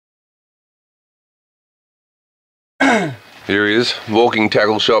Here he is, walking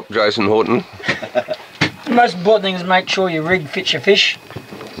tackle shop Jason Horton. The most important thing is make sure your rig fits your fish.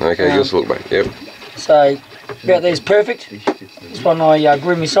 Okay, just look back, yep. So, about these perfect. This one I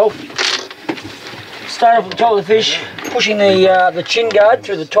grew myself. Start off at the top of the fish, pushing the chin guard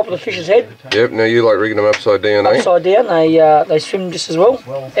through the top of the fish's head. Yep, now you like rigging them upside down, eh? Upside down, they swim just as well.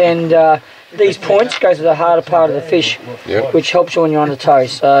 And these points go to the harder part of the fish, yep, which helps you when you're on the toe.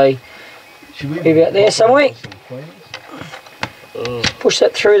 So, be about there somewhere. Push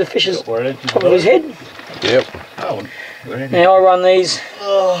that through the fish's top of his head. Yep. Now I run these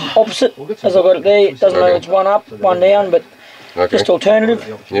opposite as I've got it there. It doesn't matter if it's one up, one down, but just alternative.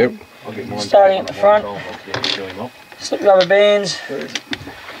 Yep. Starting at the front. Slip rubber bands.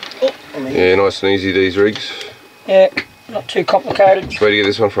 Yeah, nice and easy these rigs. Yeah, not too complicated. Where do you get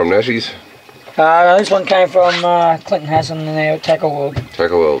this one from, Nashies? No, this one came from Clinton Hassan and their Tackle World.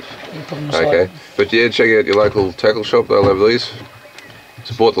 Tackle World. Okay, but yeah, check out your local tackle shop, they'll have these.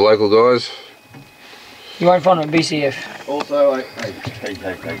 Support the local guys. You won't find it at BCF.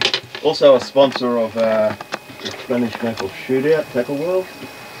 Also a sponsor of Spanish Mackerel Shootout, Tackle World.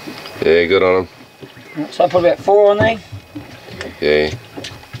 Yeah, good on them. So I put about 4 on there. Yeah.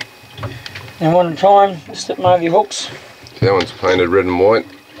 And one at a time, slip them over your hooks. So that one's painted red and white.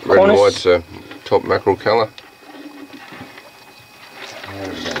 Red and white's a top mackerel colour.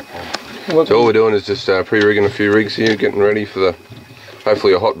 So all we're doing is just pre-rigging a few rigs here, getting ready for the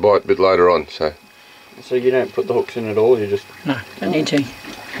hopefully a hot bite a bit later on. So you don't put the hooks in at all, you just... No, don't need to.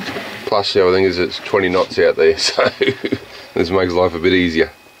 Plus the other thing is it's 20 knots out there, so this makes life a bit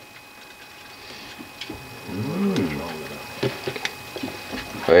easier.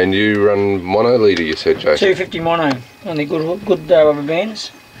 And you run mono leader, you said, Jason? 250 mono, only good rubber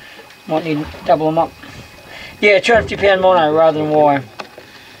bands. Might need to double them up. Yeah, 250 pound mono rather than wire.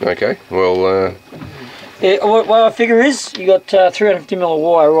 Okay, well... yeah, what I figure is, you got 350 mil of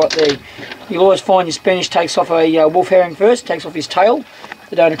wire right there. You'll always find your Spanish takes off a wolf herring first, takes off his tail.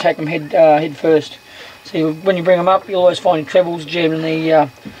 They don't attack them head first. So when you bring them up, you'll always find your trebles jammed in the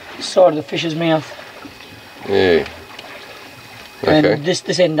side of the fish's mouth. Yeah. Okay. And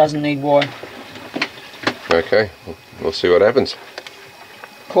this end doesn't need wire. Okay, we'll see what happens.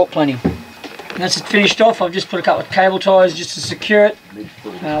 Caught plenty. And that's it finished off. I've just put a couple of cable ties just to secure it.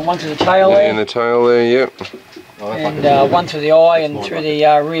 One to the tail there. And the tail there, yep. And one through the eye and through the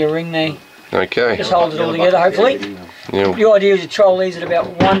rear ring there. Okay. Just holds it all together, hopefully. Yeah. The idea is to troll these at about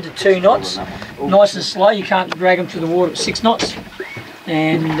 1 to 2 knots. Nice and slow, you can't drag them through the water at 6 knots.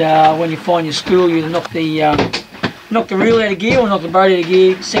 And when you find your school, you either knock the reel out of gear or knock the boat out of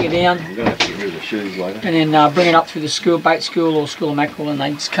gear, sink it down. You're going to have to get rid of the shoes later. And then bring it up through the school, bait school or school of mackerel, and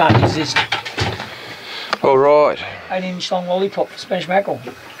they just can't resist. Alright. 8-inch long lollipop for Spanish mackerel.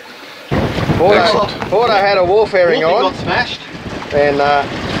 Thought I had a wolf herring on. Got smashed. And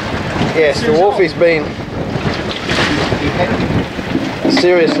yes, the wolfie's been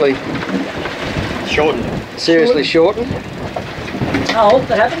seriously shortened. Oh,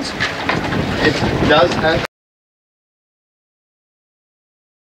 that happens. It does have.